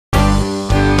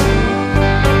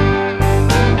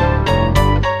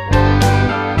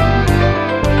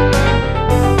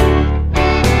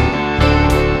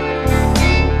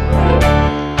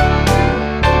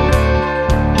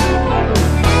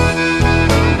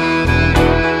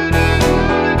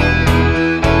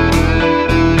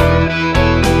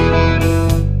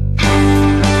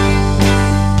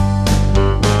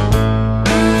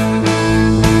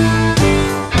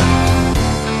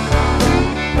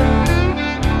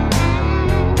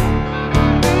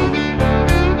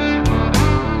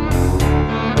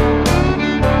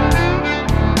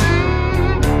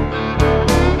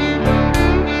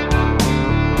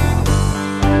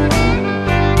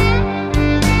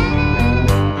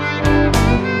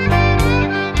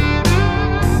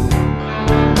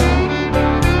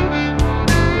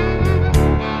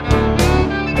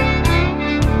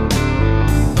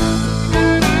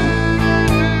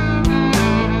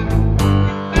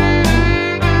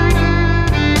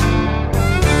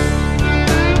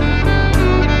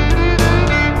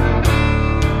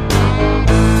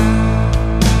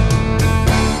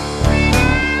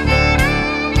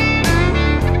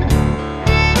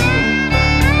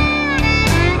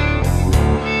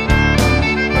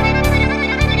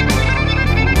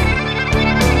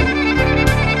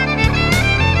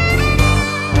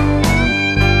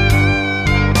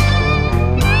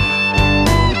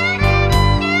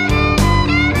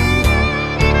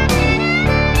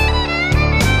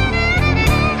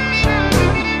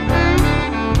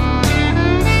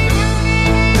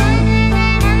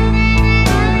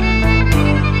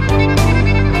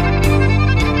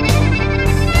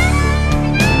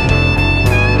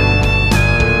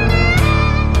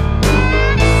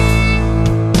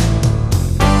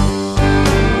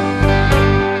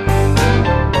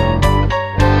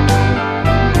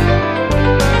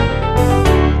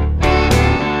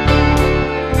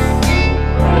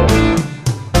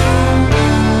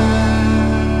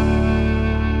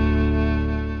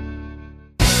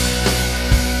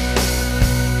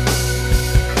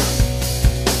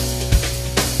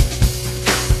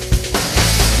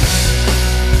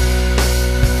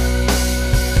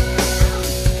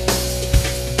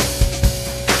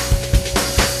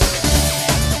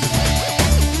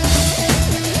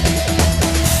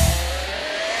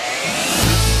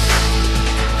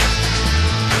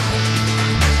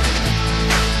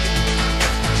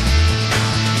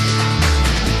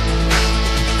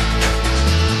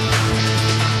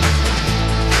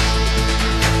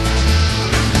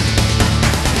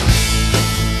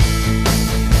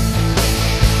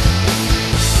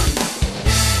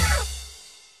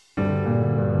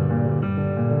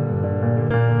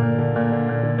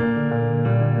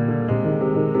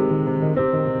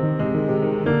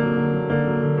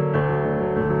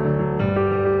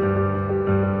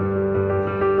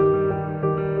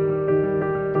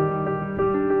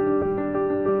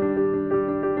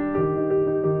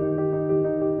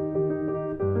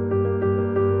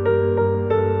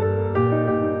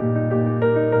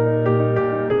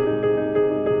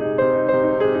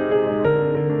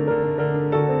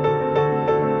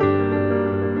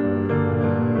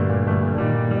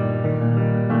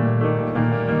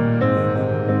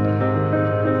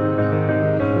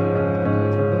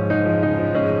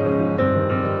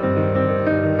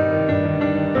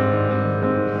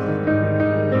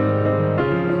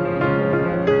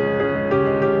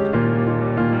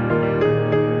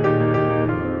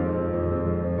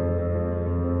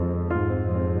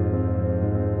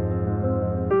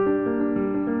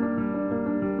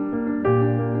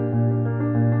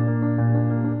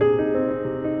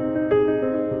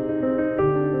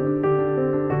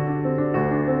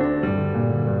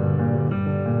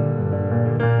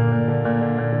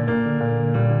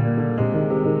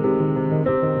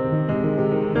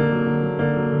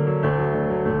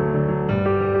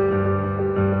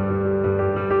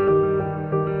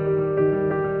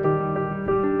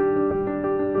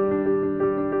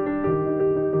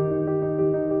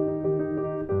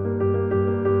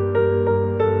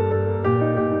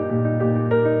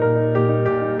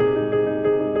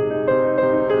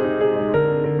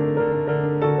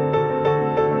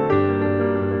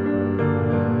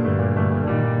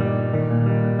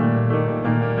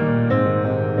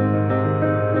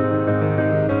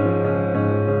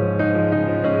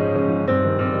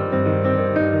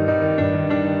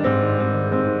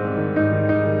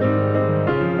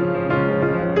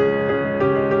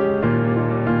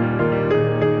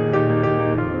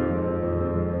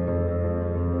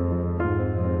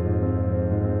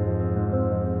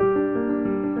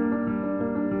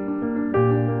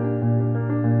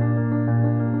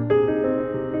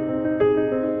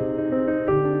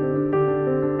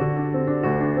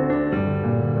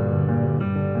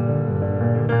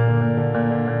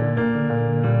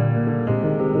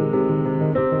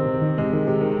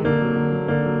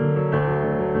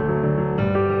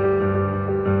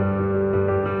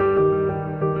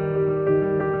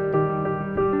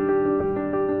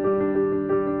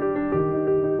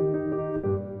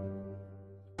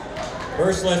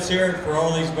First, let's hear it for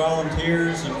all these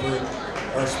volunteers and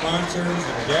for our sponsors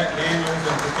and Jack Daniels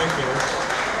in particular.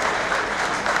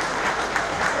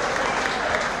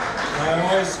 I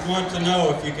always want to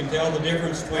know if you can tell the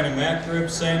difference between a mac rib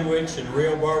sandwich and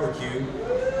real barbecue.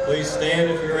 Please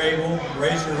stand if you're able,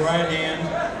 raise your right hand,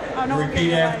 and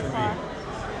repeat after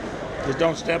me. Just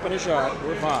don't step in a shot,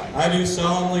 we're fine. I do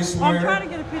solemnly swear I'm trying to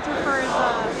get a picture for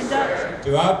his induction.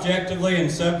 to objectively and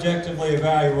subjectively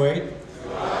evaluate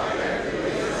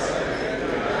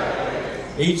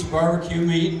each barbecue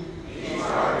meat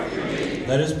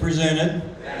that is presented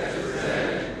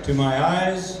to my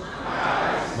eyes,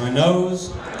 my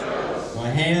nose, my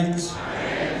hands,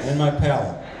 and my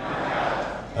palate.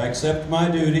 I accept my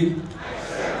duty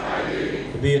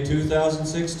to be a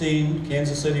 2016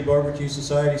 Kansas City Barbecue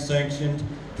Society sanctioned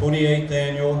 28th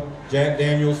Annual Jack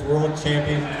Daniels World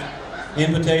Champion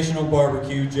Invitational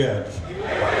Barbecue Judge.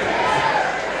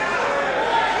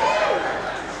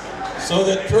 So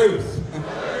that truth,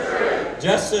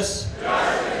 justice,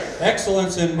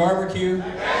 excellence in barbecue,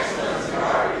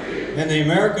 and the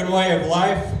American way of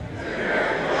life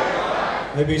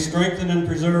may be strengthened and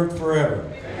preserved forever.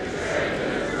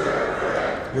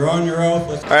 You're on your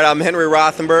oath. All right, I'm Henry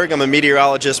Rothenberg. I'm a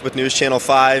meteorologist with News Channel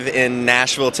 5 in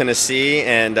Nashville, Tennessee,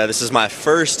 and this is my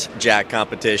first Jack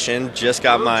competition. Just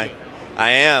got my...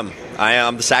 I am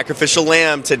the sacrificial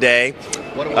lamb today.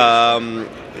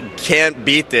 Can't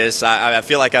beat this. I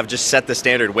feel like I've just set the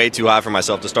standard way too high for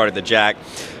myself to start at the Jack.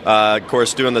 Of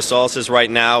course, doing the salsas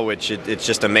right now, which it's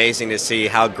just amazing to see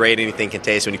how great anything can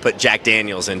taste when you put Jack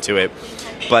Daniels into it.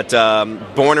 But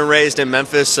born and raised in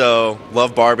Memphis, so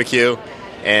love barbecue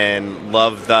and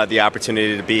love the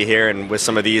opportunity to be here and with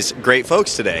some of these great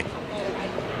folks today.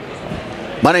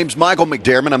 My name's Michael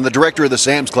McDermott. I'm the director of the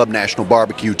Sam's Club National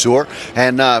Barbecue Tour,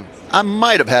 and I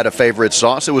might have had a favorite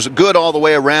sauce. It was good all the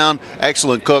way around,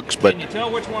 excellent cooks, but Can you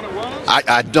tell which one it was?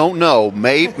 I don't know.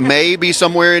 Maybe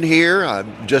somewhere in here.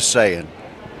 I'm just saying.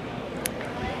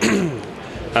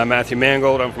 I'm Matthew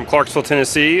Mangold. I'm from Clarksville,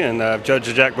 Tennessee, and I've judged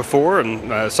the Jack before,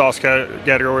 and sauce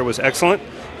category was excellent.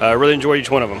 I really enjoyed each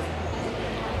one of them.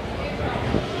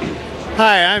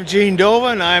 Hi, I'm Gene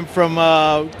Dovan. I'm from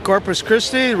Corpus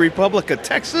Christi, Republic of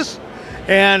Texas,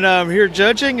 and I'm here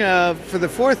judging for the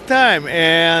fourth time.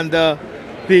 And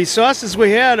the sauces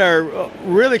we had are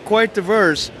really quite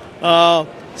diverse.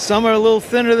 Some are a little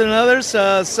thinner than others,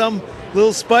 some a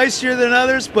little spicier than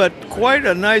others, but quite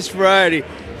a nice variety.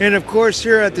 And of course,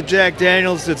 here at the Jack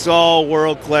Daniels, it's all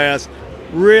world class.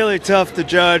 Really tough to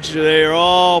judge. They are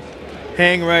all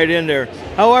hang right in there.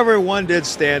 However, one did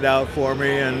stand out for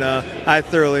me, and I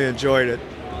thoroughly enjoyed it.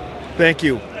 Thank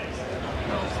you.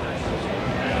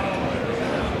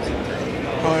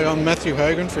 Hi, I'm Matthew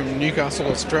Hogan from Newcastle,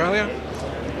 Australia.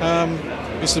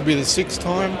 This will be the sixth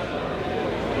time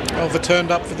I've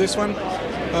turned up for this one.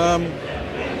 And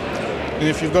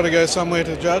if you've got to go somewhere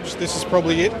to judge, this is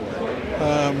probably it.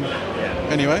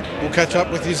 Anyway, we'll catch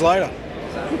up with you later.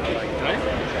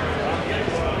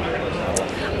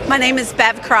 My name is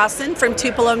Bev Crossan from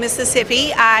Tupelo,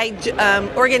 Mississippi. I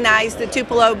organized the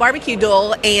Tupelo Barbecue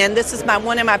Duel, and this is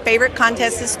one of my favorite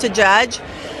contests to judge.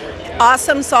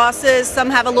 Awesome sauces, some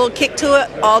have a little kick to it,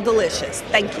 all delicious.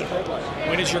 Thank you.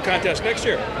 When is your contest next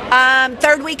year?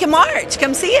 Third week in March.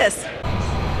 Come see us.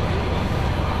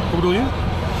 Hoe bedoel je?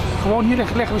 Gewoon hier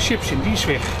leggen we chips in, die is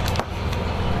weg.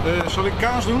 Zal ik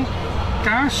kaas doen?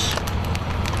 Kaas,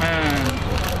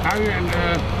 ui en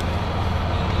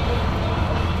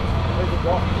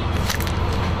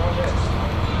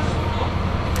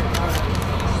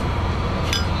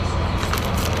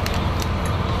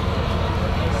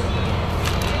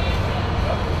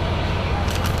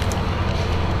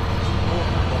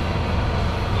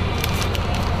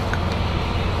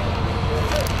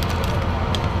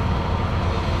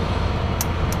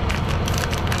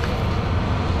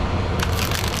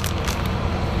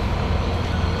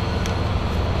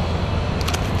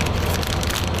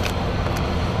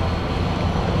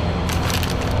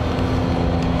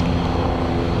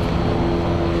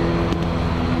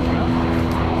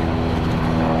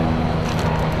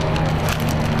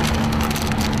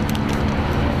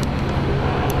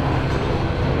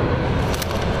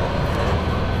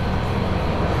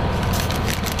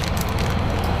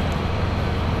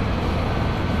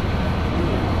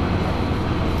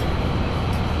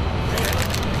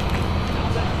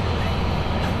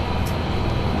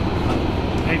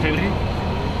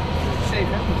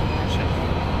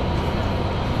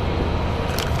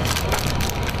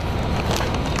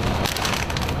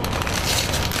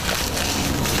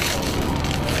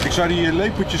Ik zou die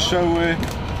lepeltjes zo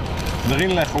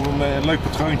erin leggen op een leuk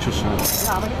patroontje of zo.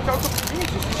 ja, maar ik ook op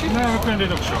Nee, we kunnen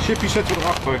dit ook zo. Chipje zetten we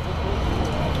erachter.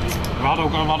 We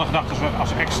hadden gedacht dat we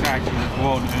als extraatje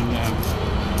gewoon een...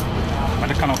 maar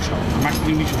dat kan ook zo. Dat maakt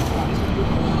nu niet zo veel uit.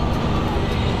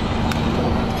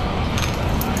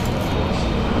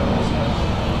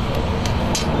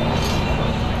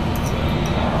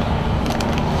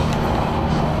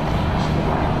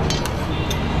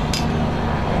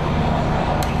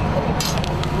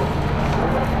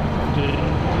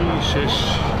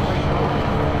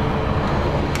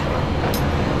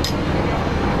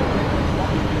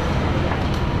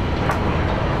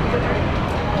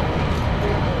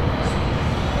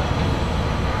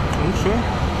 Zo?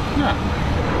 Ja.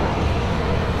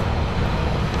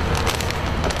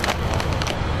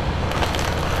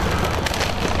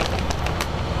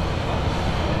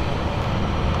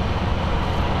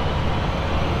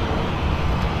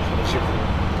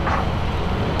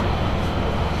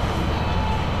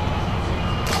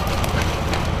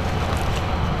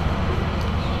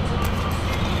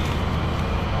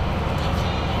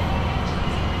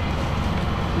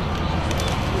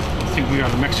 I think we are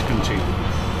the Mexican team.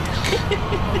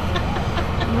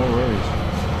 No worries.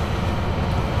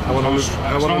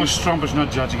 As long as Trump is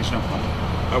not judging, it's no problem.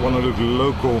 I want to look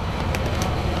local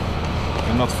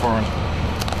and not foreign.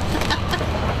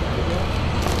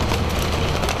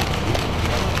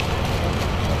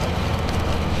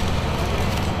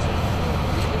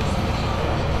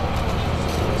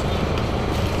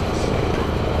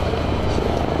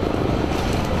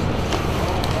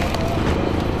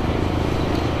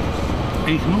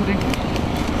 Eén genoeg, denk ik?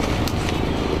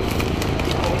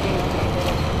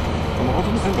 Kan er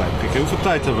altijd nog in bij prikken. Hoeveel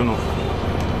tijd hebben we nog?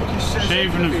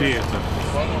 47.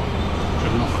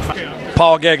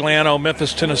 Paul Gagliano,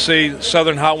 Memphis, Tennessee,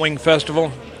 Southern Hot Wing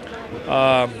Festival.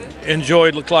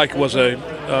 Enjoyed, looked like it was a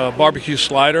barbecue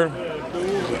slider.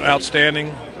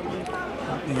 Outstanding.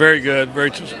 Very good,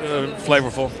 very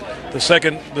flavorful. The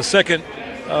second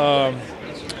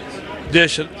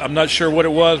dish, I'm not sure what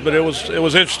it was, but it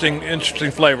was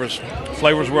interesting flavors.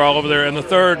 Flavors were all over there. And the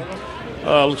third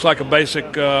looks like a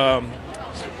basic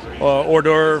hors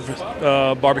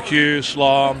d'oeuvre, barbecue,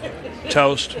 slaw,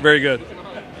 toast. Very good.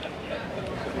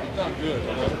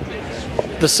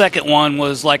 The second one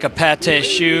was like a pate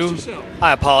choux.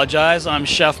 I apologize. I'm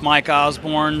Chef Mike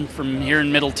Osborne from here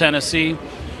in Middle Tennessee.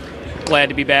 Glad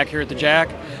to be back here at the Jack.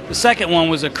 The second one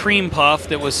was a cream puff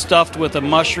that was stuffed with a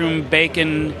mushroom,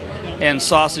 bacon, and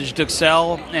sausage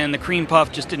duxelle, and the cream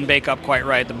puff just didn't bake up quite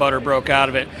right. The butter broke out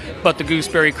of it, but the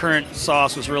gooseberry currant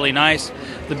sauce was really nice.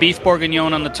 The beef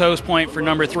bourguignon on the toast point for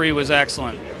number 3 was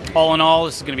excellent. All in all,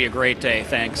 this is going to be a great day.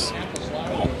 Thanks.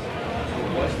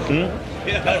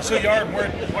 So Yard,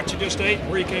 what you just ate,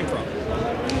 where you came from?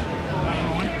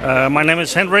 My name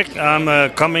is Henrik. I'm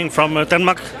coming from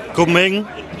Denmark, Copenhagen.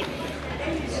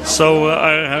 So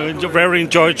I very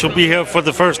enjoyed to be here for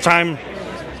the first time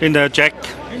in the Jack.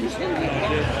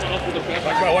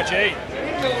 Talk about what you ate.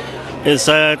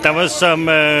 There was some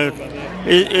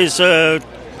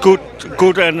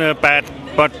good and bad,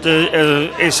 but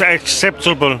it's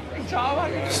acceptable.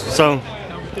 So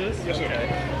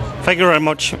thank you very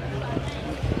much.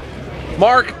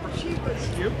 Mark,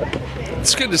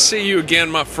 it's good to see you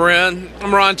again, my friend.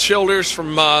 I'm Ron Childers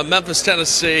from Memphis,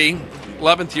 Tennessee,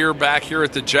 11th year back here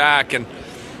at the Jack, and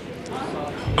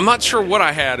I'm not sure what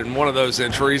I had in one of those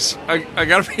entries. I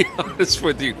got to be honest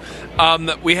with you.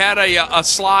 We had a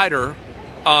slider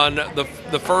on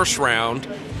the first round.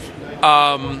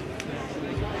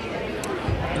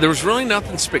 There was really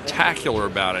nothing spectacular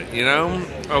about it, you know.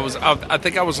 I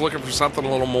think I was looking for something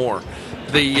a little more.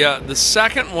 The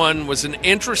second one was an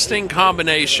interesting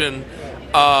combination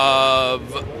of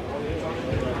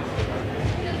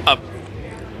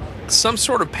some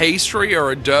sort of pastry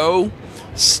or a dough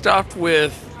stuffed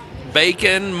with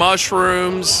bacon,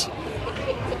 mushrooms,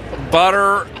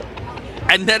 butter,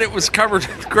 and then it was covered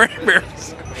with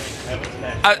cranberries.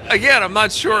 Again, I'm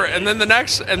not sure. And then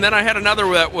I had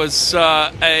another that was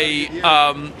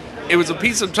it was a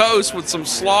piece of toast with some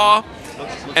slaw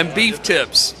and beef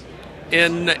tips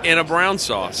in a brown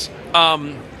sauce.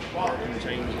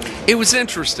 It was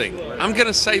interesting. I'm going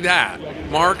to say that,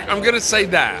 Mark. I'm going to say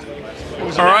that. It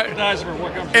was all an right. appetizer for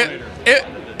what comes later.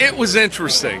 It was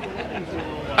interesting.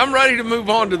 I'm ready to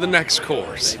move on to the next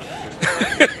course.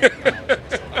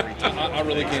 I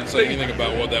really can't say anything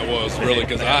about what that was, really,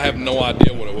 because I have no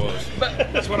idea what it was.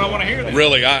 That's what I want to hear then.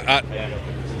 Really, I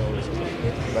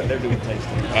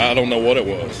don't know what it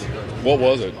was. What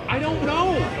was it? I don't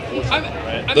know.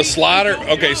 The slider.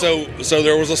 Okay, so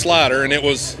there was a slider, and it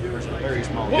was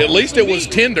at least it was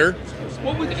tender.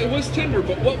 It was tender,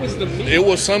 but what was the meat? It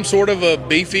was some sort of a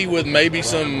beefy with maybe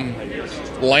some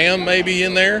lamb maybe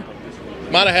in there.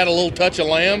 Might have had a little touch of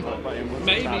lamb.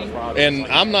 Maybe. And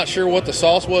I'm not sure what the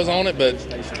sauce was on it, but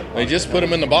they just put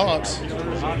them in the box.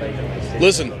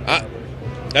 Listen,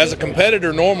 as a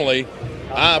competitor normally,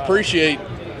 I appreciate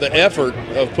the effort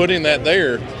of putting that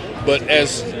there, but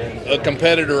as a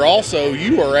competitor also,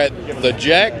 you are at the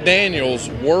Jack Daniels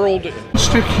World. Een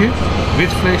stukje wit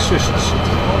vlees tussen zitten.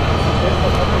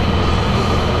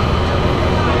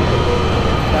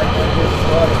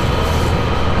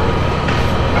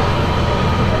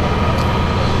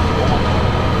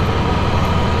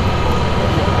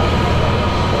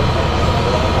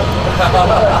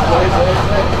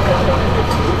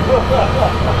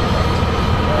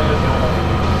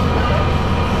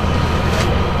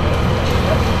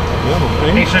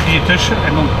 Eén stukje hier tussen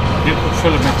en dan dit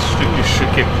opvullen met stukjes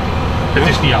kip. Het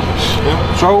is niet anders.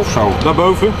 Ja. Zo of zo?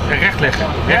 Daarboven? Recht leggen.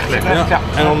 Recht leggen. Ja.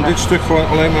 En dan dit stuk gewoon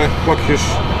alleen maar plakjes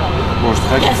worst.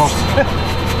 Geef hem vast.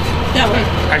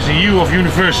 Hij is de U of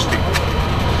University.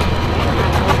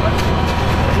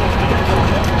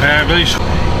 Wil je...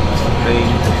 1,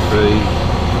 2,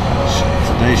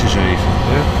 deze 7. Ja.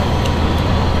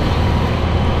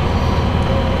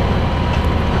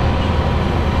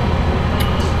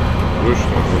 Rustig,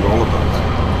 we hebben alle tijd.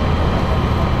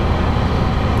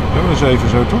 Ja, dat is even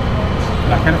zo toch?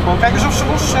 Kijk eens of ze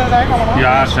los zijn allemaal.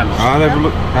 Ja, ze zijn los.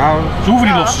 Ze hoeven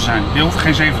niet los te zijn. Die hoeven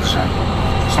geen 7 te zijn.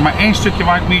 Als er maar één stukje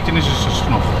white meat in is het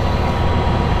genoeg.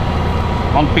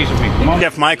 One piece of meat.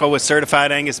 Chef Michael with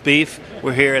Certified Angus Beef.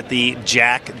 We're here at the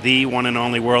Jack, the one and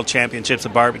only World Championships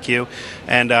of Barbecue.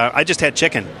 And I just had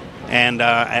chicken. And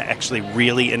I actually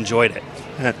really enjoyed it.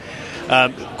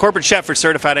 Corporate chef for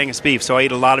Certified Angus Beef, so I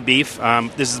eat a lot of beef.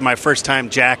 This is my first time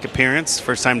Jack appearance,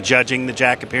 first time judging the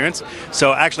Jack appearance.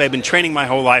 So actually I've been training my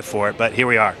whole life for it, but here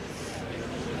we are.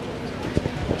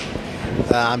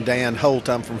 I'm Dan Holt.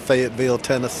 I'm from Fayetteville,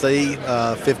 Tennessee,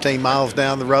 15 miles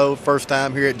down the road. First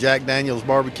time here at Jack Daniels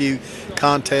BBQ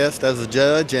Contest as a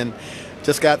judge, and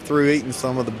just got through eating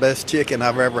some of the best chicken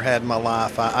I've ever had in my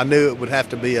life. I knew it would have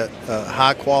to be a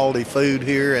high quality food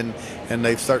here, and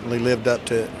they've certainly lived up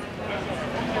to it.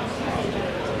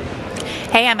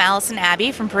 Hey, I'm Allison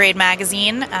Abbey from Parade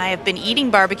Magazine. I have been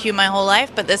eating barbecue my whole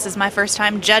life, but this is my first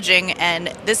time judging,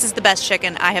 and this is the best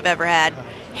chicken I have ever had.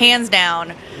 Hands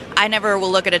down. I never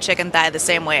will look at a chicken thigh the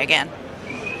same way again.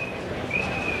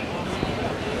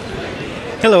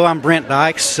 Hello, I'm Brent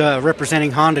Dykes,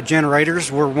 representing Honda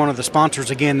Generators. We're one of the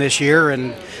sponsors again this year,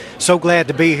 and so glad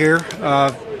to be here.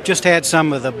 Just had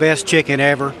some of the best chicken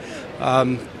ever.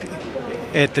 We're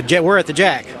at the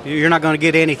Jack. You're not going to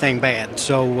get anything bad.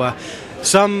 So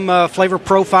some flavor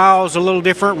profiles a little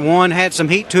different. One had some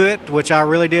heat to it, which I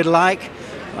really did like.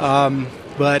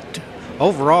 But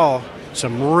overall,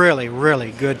 some really,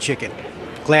 really good chicken.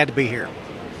 Glad to be here.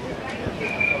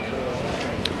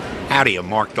 Howdy, I'm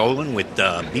Mark Dolan with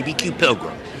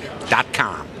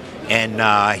BBQPilgrim.com.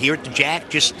 And here at the Jack,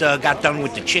 just got done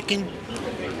with the chicken.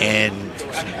 And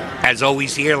as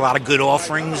always here, a lot of good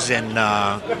offerings, and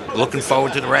looking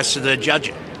forward to the rest of the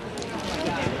judging.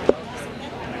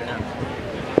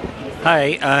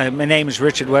 Hi, my name is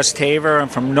Richard Westaver. I'm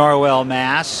from Norwell,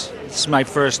 Mass. This is my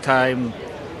first time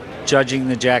judging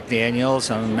the Jack Daniels.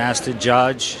 I'm a master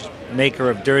judge, maker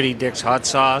of Dirty Dick's hot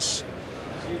sauce.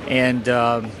 And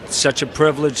such a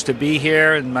privilege to be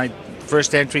here, and my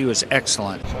first entry was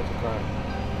excellent.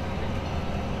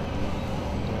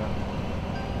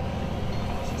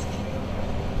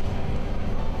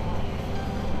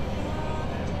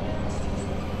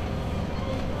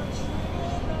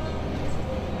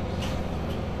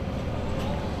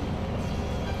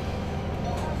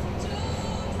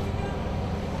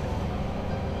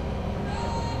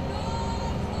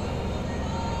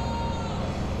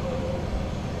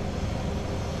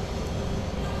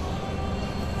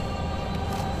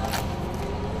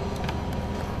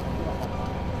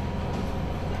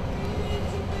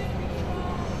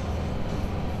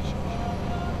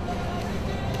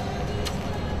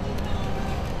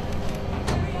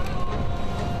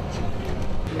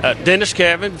 Dennis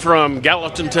Cavan from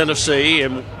Gallatin, Tennessee,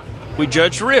 and we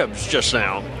judged ribs just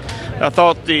now. I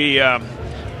thought the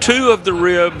 2 of the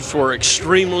ribs were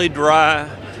extremely dry,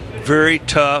 very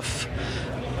tough.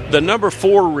 The number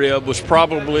 4 rib was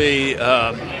probably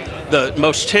the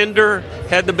most tender,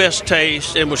 had the best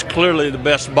taste, and was clearly the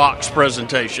best box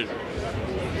presentation.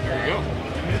 There you go.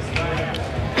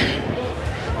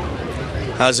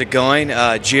 How's it going?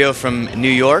 Gio from New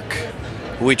York.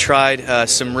 We tried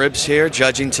some ribs here,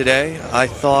 judging today. I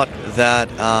thought that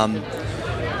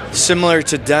similar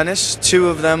to Dennis, 2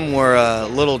 of them were a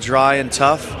little dry and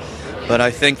tough. but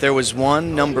I think there was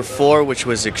one, number 4, which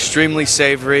was extremely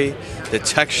savory. The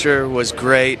texture was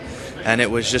great, and it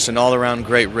was just an all-around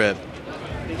great rib.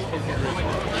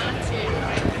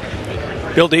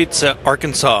 Bill Dietz,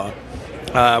 Arkansas.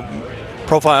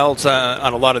 Profiles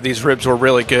on a lot of these ribs were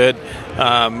really good.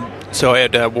 So I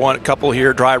had a couple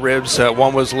here, dry ribs.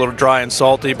 One was a little dry and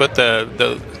salty, but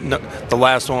the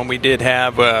last one we did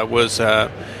have was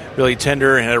really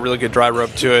tender and had a really good dry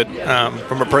rub to it.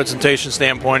 From a presentation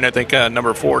standpoint, I think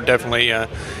number 4 definitely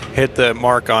hit the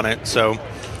mark on it. So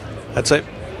that's it.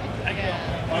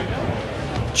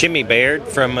 Jimmy Baird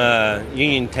from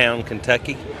Uniontown,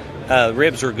 Kentucky. The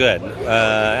ribs were good.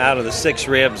 Out of the 6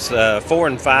 ribs, 4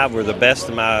 and 5 were the best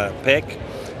of my pick.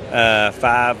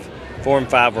 4 and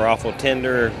 5 were awful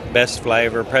tender, best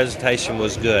flavor. Presentation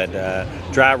was good.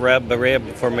 Dry rub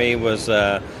for me was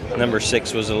number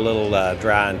 6 was a little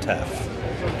dry and tough.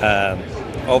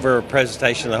 Over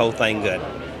presentation, the whole thing good.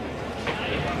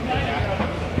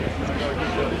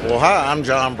 Well, hi, I'm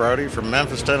John Brody from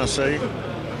Memphis, Tennessee,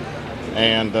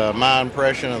 and my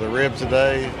impression of the ribs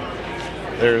today,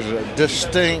 there's a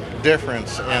distinct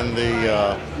difference in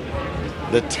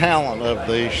the talent of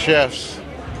the chefs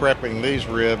prepping these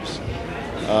ribs.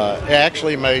 It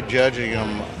actually made judging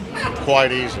them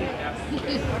quite easy.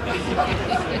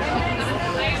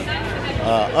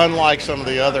 Unlike some of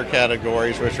the other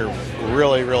categories, which are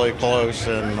really, really close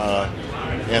in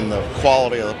the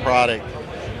quality of the product,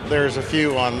 there's a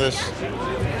few on this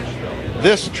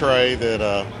tray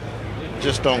that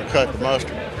just don't cut the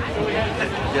mustard.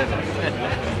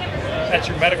 That's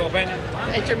your medical opinion?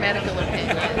 That's your medical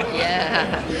opinion,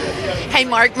 yeah. Hey,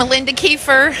 Mark, Melinda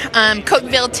Kiefer,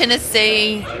 Cookeville,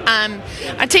 Tennessee.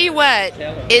 I tell you what,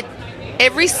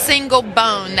 every single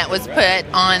bone that was put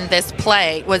on this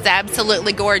plate was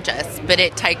absolutely gorgeous, but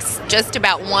it takes just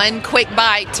about one quick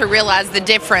bite to realize the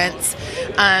difference.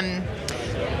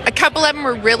 A couple of them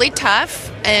were really tough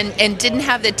and didn't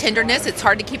have the tenderness. It's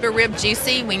hard to keep a rib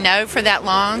juicy, we know, for that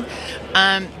long.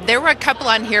 There were a couple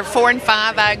on here, 4 and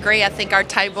 5, I agree. I think our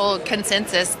table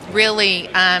consensus really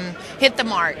hit the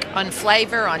mark on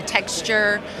flavor, on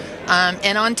texture,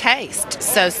 and on taste.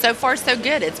 So far, so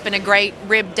good. It's been a great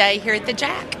rib day here at the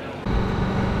Jack.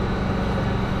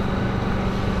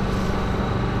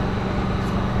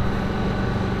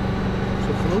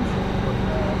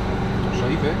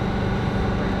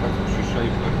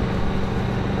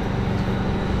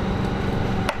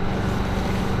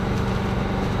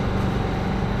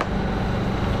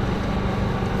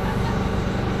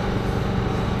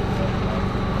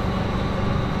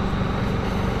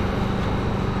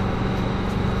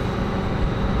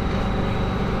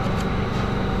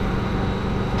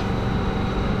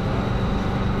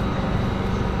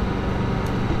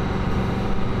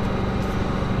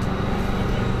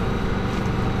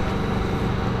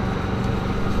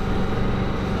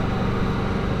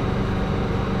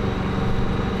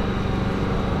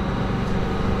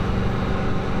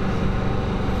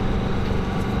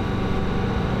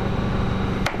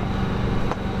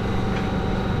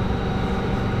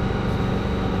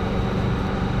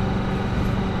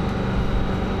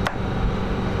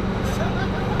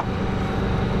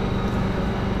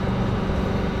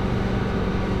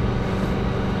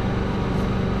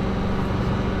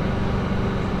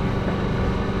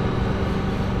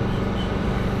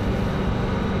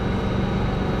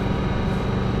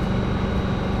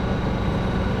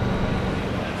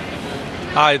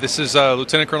 Hi, this is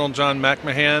Lieutenant Colonel John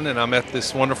McMahon, and I'm at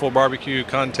this wonderful barbecue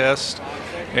contest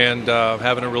and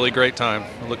having a really great time.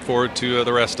 I look forward to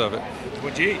the rest of it.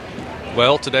 What'd you eat?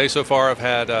 Well, today so far I've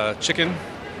had chicken,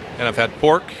 and I've had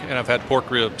pork, and I've had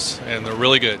pork ribs, and they're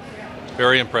really good.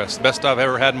 Very impressed. Best I've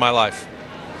ever had in my life.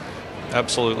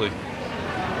 Absolutely.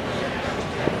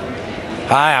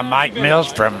 Hi, I'm Mike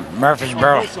Mills from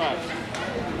Murfreesboro.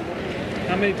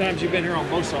 How many times have you been here on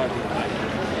both sides?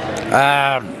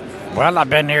 Well, I've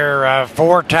been here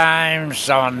 4 times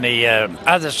on the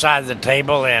other side of the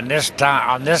table, and this time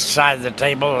on this side of the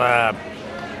table, I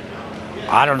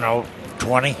don't know,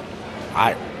 20,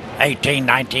 18,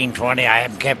 19, 20. I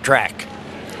haven't kept track.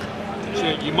 So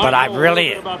you might But know I've a little really-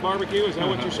 bit about barbecue. Is that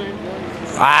what you're saying?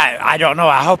 I don't know.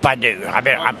 I hope I do.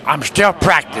 I'm still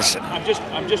practicing. I'm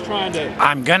just trying to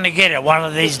I'm gonna get it one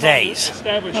of these days.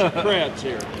 establish your creds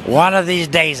here. One of these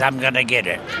days, I'm gonna get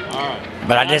it. All right.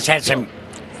 But I just had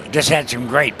some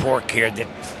great pork here.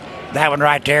 That one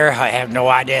right there, I have no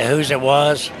idea whose it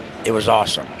was. It was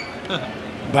awesome.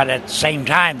 But at the same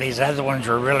time, these other ones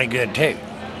were really good too.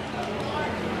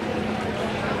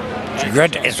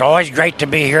 It's always great to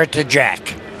be here at the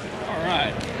Jack. All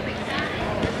right.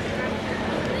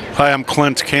 Hi, I'm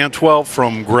Clint Cantwell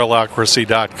from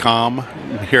Grillocracy.com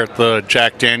here at the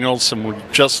Jack Daniels, and we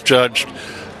just judged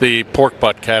the pork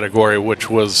butt category, which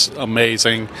was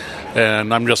amazing.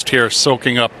 And I'm just here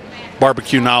soaking up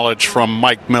barbecue knowledge from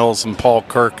Mike Mills and Paul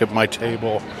Kirk at my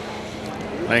table.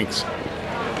 Thanks.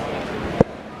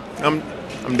 I'm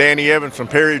Danny Evans from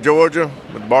Perry, Georgia,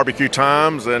 with Barbecue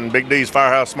Times and Big D's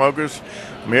Firehouse Smokers.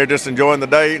 I'm here just enjoying the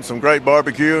day and some great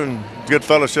barbecue and good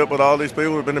fellowship with all these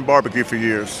people who've been in barbecue for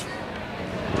years.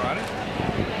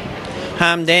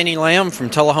 Hi, I'm Danny Lamb from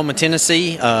Tullahoma,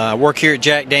 Tennessee. I work here at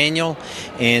Jack Daniel,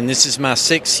 and this is my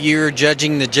 6th year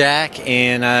judging the Jack,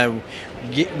 and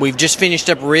we've just finished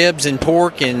up ribs and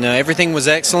pork, and everything was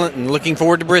excellent, and looking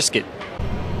forward to brisket.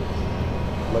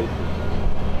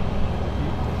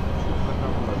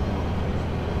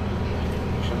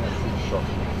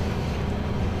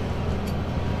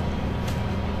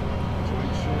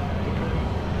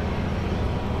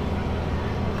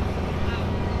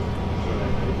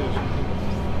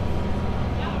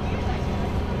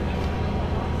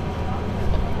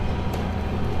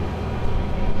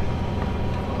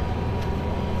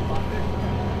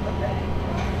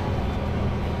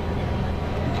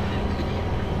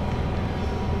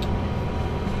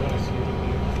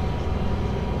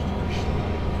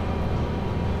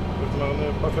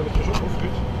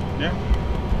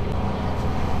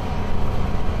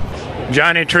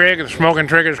 Johnny Trigg, the Smoking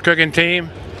Triggers cooking team.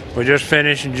 We just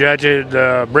finished judging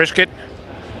brisket.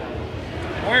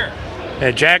 Where?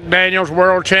 At Jack Daniels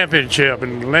World Championship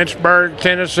in Lynchburg,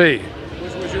 Tennessee.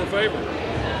 Which was your favorite?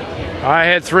 I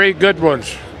had 3 good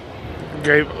ones.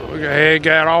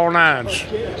 Got all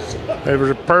 9s. It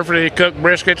was a perfectly cooked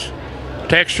briskets,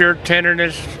 texture,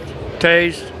 tenderness,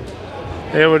 taste.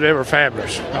 They were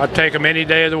fabulous. I'd take them any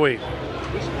day of the week.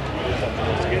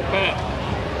 Let's get Pat.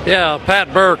 Yeah,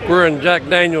 Pat Burke. We're in Jack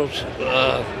Daniels.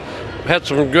 Had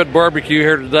some good barbecue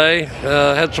here today.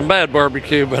 Had some bad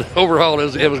barbecue, but overall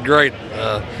it was great.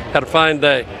 Had a fine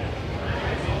day.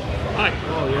 Hi,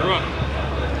 you're up.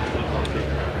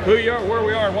 Who you are, where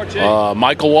we are, and what you ate?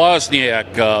 Michael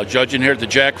Wozniak, judging here at the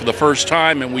Jack for the first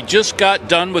time, and we just got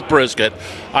done with brisket.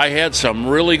 I had some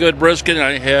really good brisket, and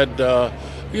I had,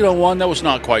 one that was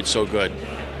not quite so good.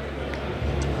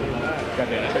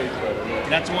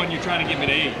 That's the one you're trying to get me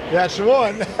to eat. That's the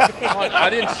one. I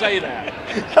didn't say that.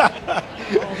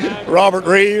 Robert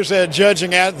Reeves,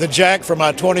 judging at the Jack for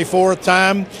my 24th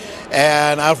time,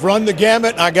 and I've run the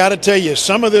gamut, and I got to tell you,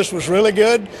 some of this was really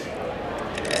good,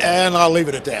 and I'll leave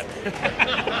it at that.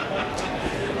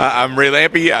 I'm Ray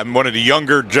Lampy. I'm one of the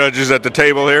younger judges at the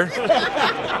table here.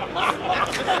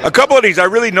 A couple of these, I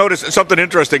really noticed something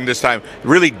interesting this time.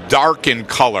 Really dark in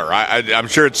color. I'm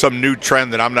sure it's some new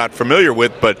trend that I'm not familiar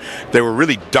with, but they were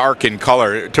really dark in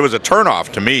color. It was a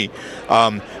turnoff to me.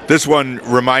 This one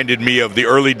reminded me of the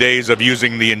early days of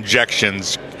using the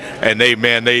injections, and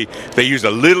they used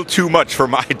a little too much for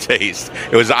my taste.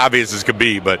 It was obvious as could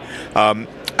be, but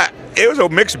it was a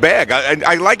mixed bag.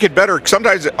 I like it better.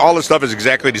 Sometimes all the stuff is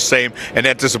exactly the same, and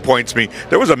that disappoints me.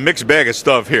 There was a mixed bag of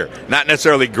stuff here. Not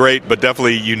necessarily great, but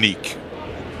definitely unique.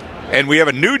 And we have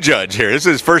a new judge here. This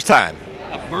is his first time.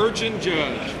 A virgin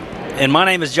judge. And my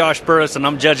name is Josh Burris, and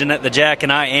I'm judging at the Jack,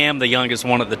 and I am the youngest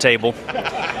one at the table.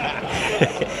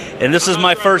 And this is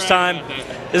my first time.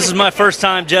 This is my first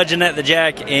time judging at the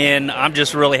Jack, and I'm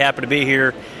just really happy to be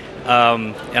here.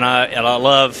 And I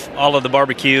love all of the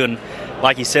barbecue, and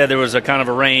like you said, there was a kind of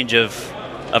a range of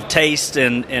taste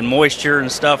and moisture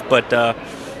and stuff, but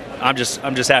I'm just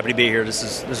happy to be here.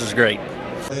 This is great.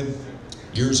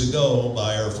 Years ago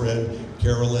by our friend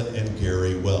Carolyn and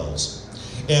Gary Wells.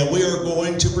 And we are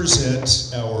going to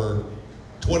present our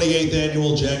 28th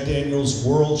annual Jack Daniels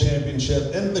World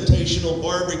Championship Invitational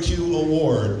Barbecue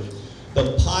Award.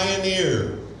 The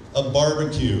pioneer of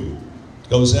barbecue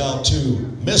goes out to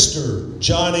Mr.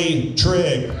 Johnny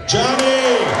Trigg.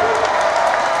 Johnny!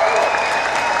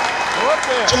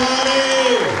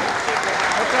 Johnny!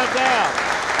 Put that down.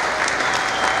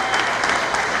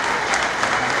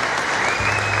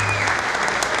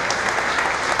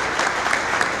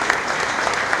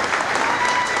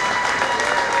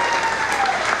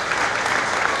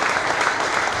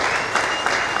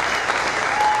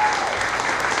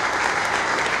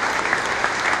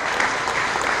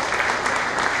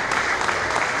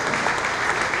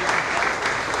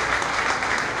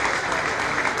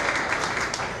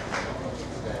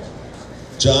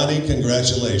 Johnny,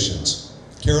 congratulations.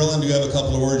 Carolyn, do you have a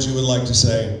couple of words you would like to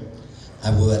say? I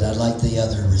would. I'd like the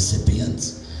other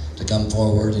recipients to come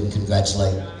forward and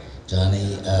congratulate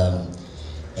Johnny.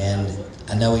 And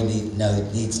I know he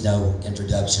needs no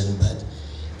introduction, but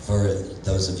for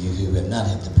those of you who have not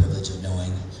had the privilege of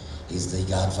knowing He's the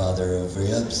godfather of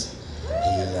ribs. He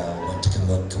went to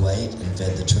Kuwait and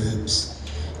fed the troops,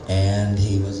 and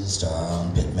he was a star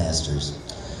on Pitmasters.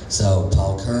 So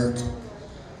Paul Kirk,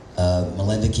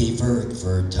 Melinda Kiefer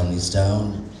for Tony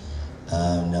Stone,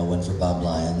 no one for Bob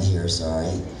Lyon here,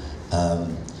 sorry.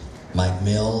 Mike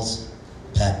Mills,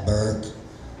 Pat Burke,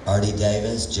 Artie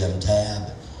Davis, Jim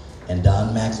Tabb, and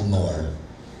Don McLemore.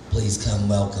 Please come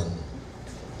welcome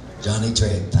Johnny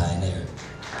Trigg, Pioneer.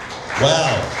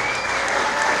 Wow.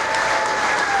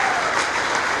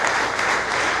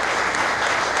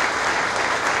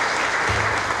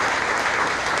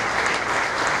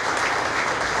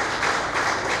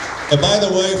 And by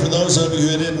the way, for those of you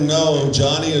who didn't know,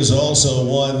 Johnny has also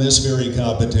won this very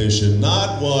competition,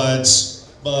 not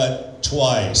once, but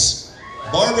twice.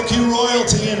 Barbecue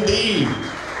royalty indeed.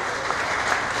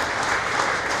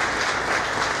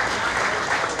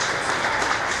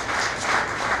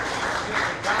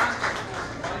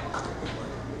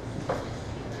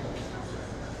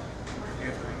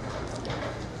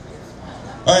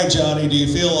 All right, Johnny, do you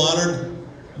feel honored?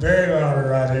 Very honored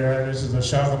right here. This is the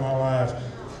shock of my life.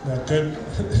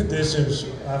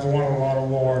 I've won a lot of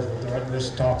awards, but this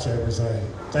tops everything.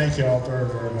 Thank you all very,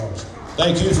 very much.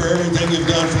 Thank you for everything you've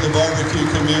done for the barbecue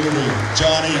community.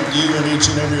 Johnny, you and each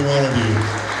and every one of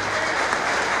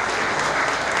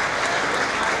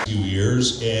you. Few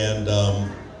years, and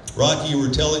Rocky, you were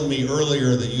telling me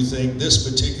earlier that you think this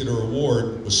particular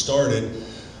award was started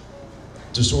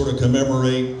to sort of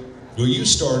commemorate. Well, you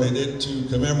started it to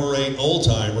commemorate old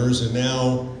timers, and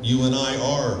now you and I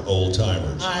are old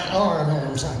timers. I are an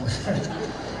old timer.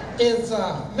 Is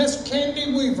Miss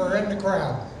Candy Weaver in the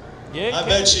crowd? Yeah, I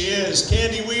bet she is.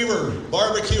 Candy Weaver,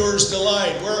 Barbecuer's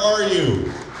Delight, where are you?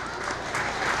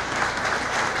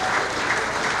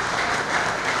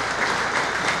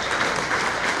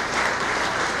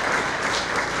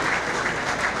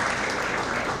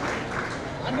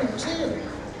 I didn't see her.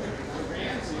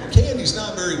 Candy's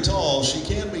not very tall. She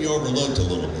can be overlooked a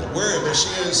little bit. But she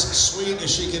is sweet as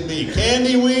she can be.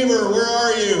 Candy Weaver, where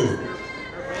are you?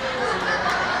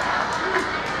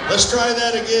 Let's try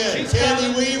that again. She's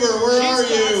Candy coming. Weaver, where are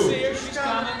you? She's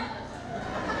coming.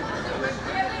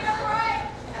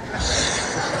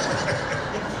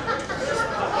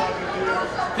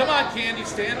 Come on, Candy,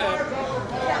 stand up.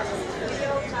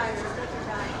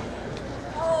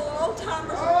 Oh, old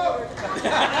timers.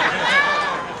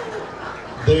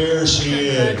 There she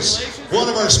is. One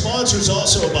of our sponsors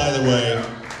also, by the way.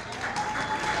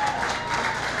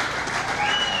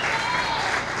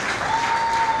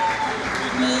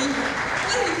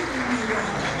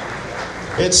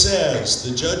 It says,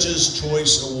 the Judge's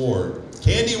Choice Award.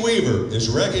 Candy Weaver is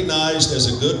recognized as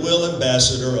a goodwill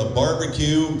ambassador of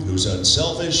barbecue whose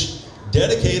unselfish,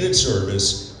 dedicated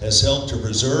service has helped to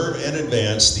preserve and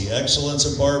advance the excellence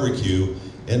of barbecue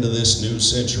into this new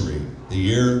century, the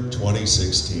year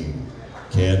 2016.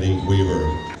 Candy Weaver.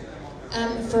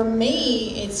 For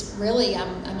me, it's really,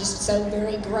 I'm just so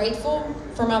very grateful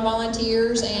for my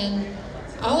volunteers, and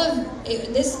all of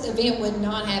this event would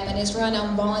not happen. It's run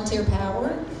on volunteer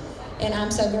power, and I'm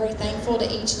so very thankful to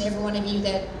each and every one of you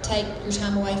that take your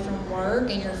time away from work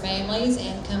and your families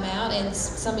and come out, and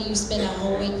some of you spend a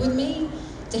whole week with me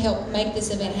to help make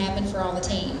this event happen for all the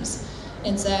teams.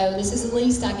 And so this is the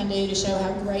least I can do to show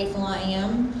how grateful I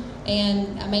am.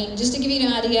 And I mean, just to give you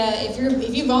an idea, if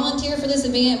you volunteer for this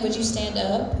event, would you stand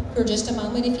up for just a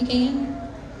moment if you can?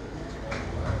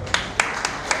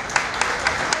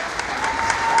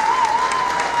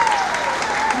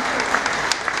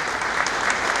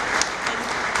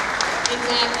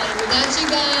 Exactly. Without you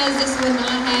guys, this would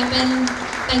not happen.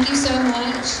 Thank you so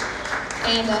much.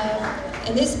 And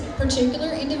this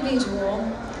particular individual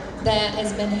that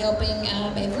has been helping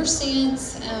ever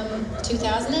since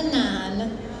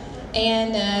 2009,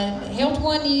 and helped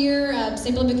one year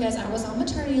simply because I was on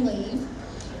maternity leave,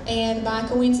 and by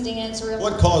coincidence, really.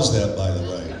 What caused that, by the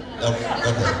way? Okay.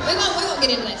 We won't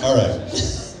get into that. All right.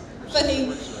 But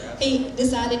he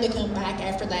decided to come back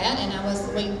after that, and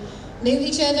we knew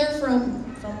each other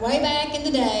from way back in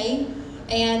the day,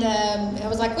 and I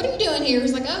was like, "What are you doing here?"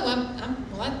 He's like, "Oh,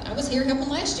 I was here helping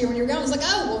last year when you were gone." I was like,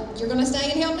 "Oh, well, you're going to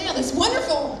stay and help now. That's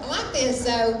wonderful. I like this."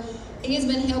 So he has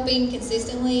been helping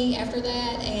consistently after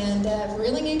that, and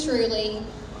really and truly,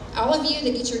 all of you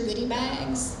that get your goodie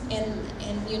bags, and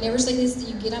you never see this,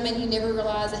 you get them and you never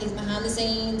realize that he's behind the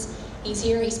scenes. He's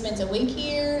here, he spends a week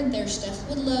here, they're stuffed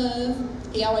with love.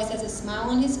 He always has a smile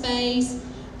on his face.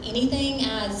 Anything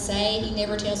I say, he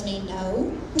never tells me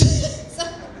no. So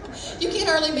you can't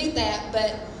hardly beat that,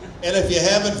 but. And if you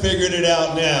haven't figured it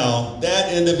out now,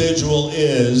 that individual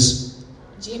is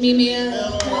Jimmy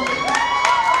Mill.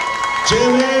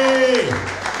 Jimmy!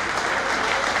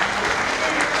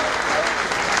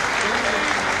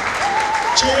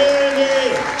 Jimmy!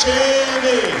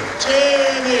 Jimmy!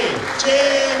 Jimmy!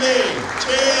 Jimmy!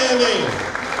 Jimmy!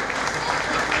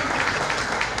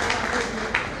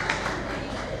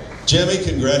 Jimmy,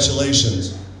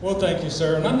 congratulations. Well, thank you,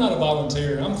 sir. And I'm not a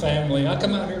volunteer. I'm family. I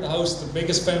come out here to host the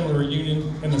biggest family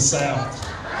reunion in the South.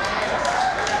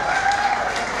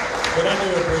 But I do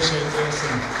appreciate this,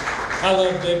 and I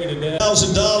love Debbie to death.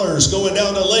 $1,000 going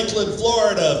down to Lakeland,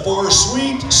 Florida for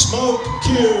Sweet Smoke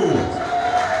Q.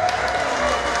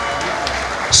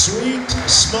 Sweet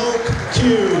Smoke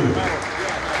Q.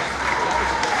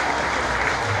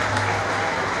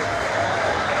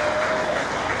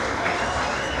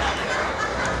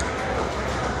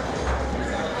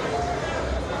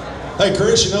 Hey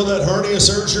Chris, you know that hernia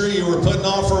surgery you were putting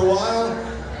off for a while?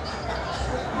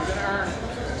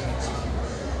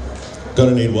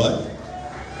 Gonna need what?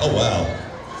 Oh wow.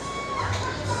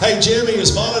 Hey Jimmy, as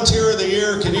Volunteer of the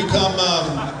Year, can you come,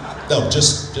 no,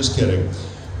 just kidding.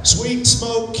 Sweet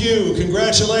Smoke Q,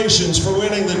 congratulations for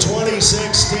winning the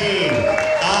 2016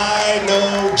 I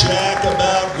Know Jack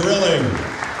About Grilling.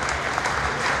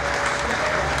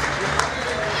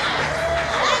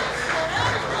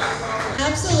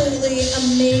 Absolutely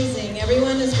amazing.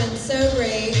 Everyone has been so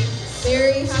great,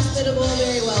 very hospitable,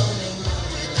 very welcoming.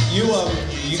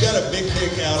 You got a big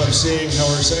kick out of seeing how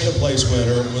our second place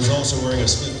winner was also wearing a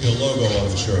Smithfield logo on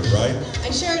the shirt, right? I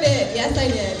sure did. Yes,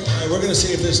 I did. All right, we're going to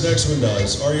see if this next one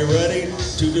does. Are you ready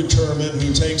to determine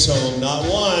who takes home not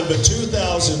 $1, but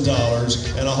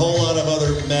 $2,000 and a whole lot of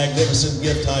other magnificent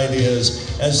gift ideas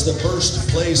as the first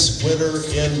place winner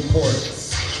in port?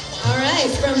 All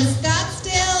right, from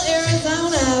Scottsdale,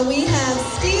 Arizona, we have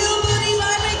Steel Booty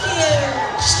Barbecue.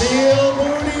 Steel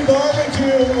Booty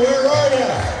Barbecue, where are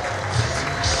you?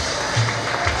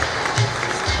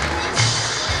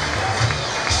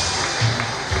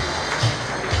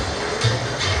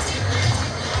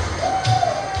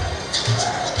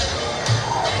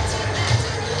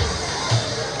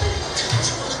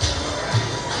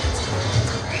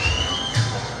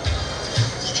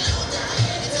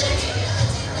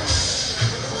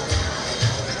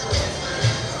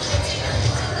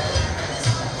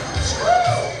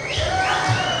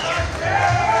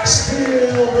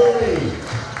 Steel Booty.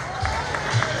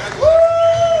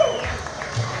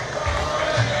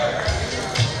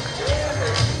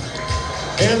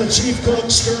 And the chief cook,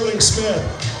 Sterling Smith.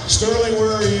 Sterling,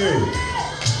 where are you?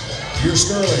 You're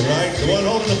Sterling, right? The one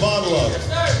holding the bottle up.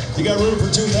 You got room for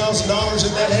 $2,000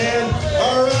 in that hand?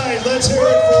 All right, let's hear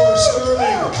it for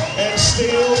Sterling and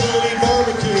Steel Booty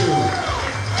Barbecue.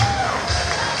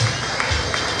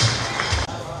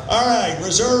 All right,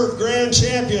 reserve grand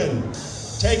champion.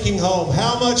 Taking home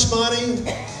how much money?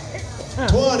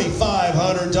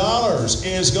 $2,500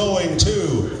 is going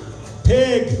to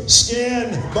Pig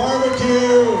Skin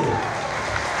Barbecue.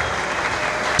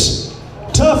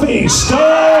 Tuffy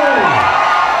Stone.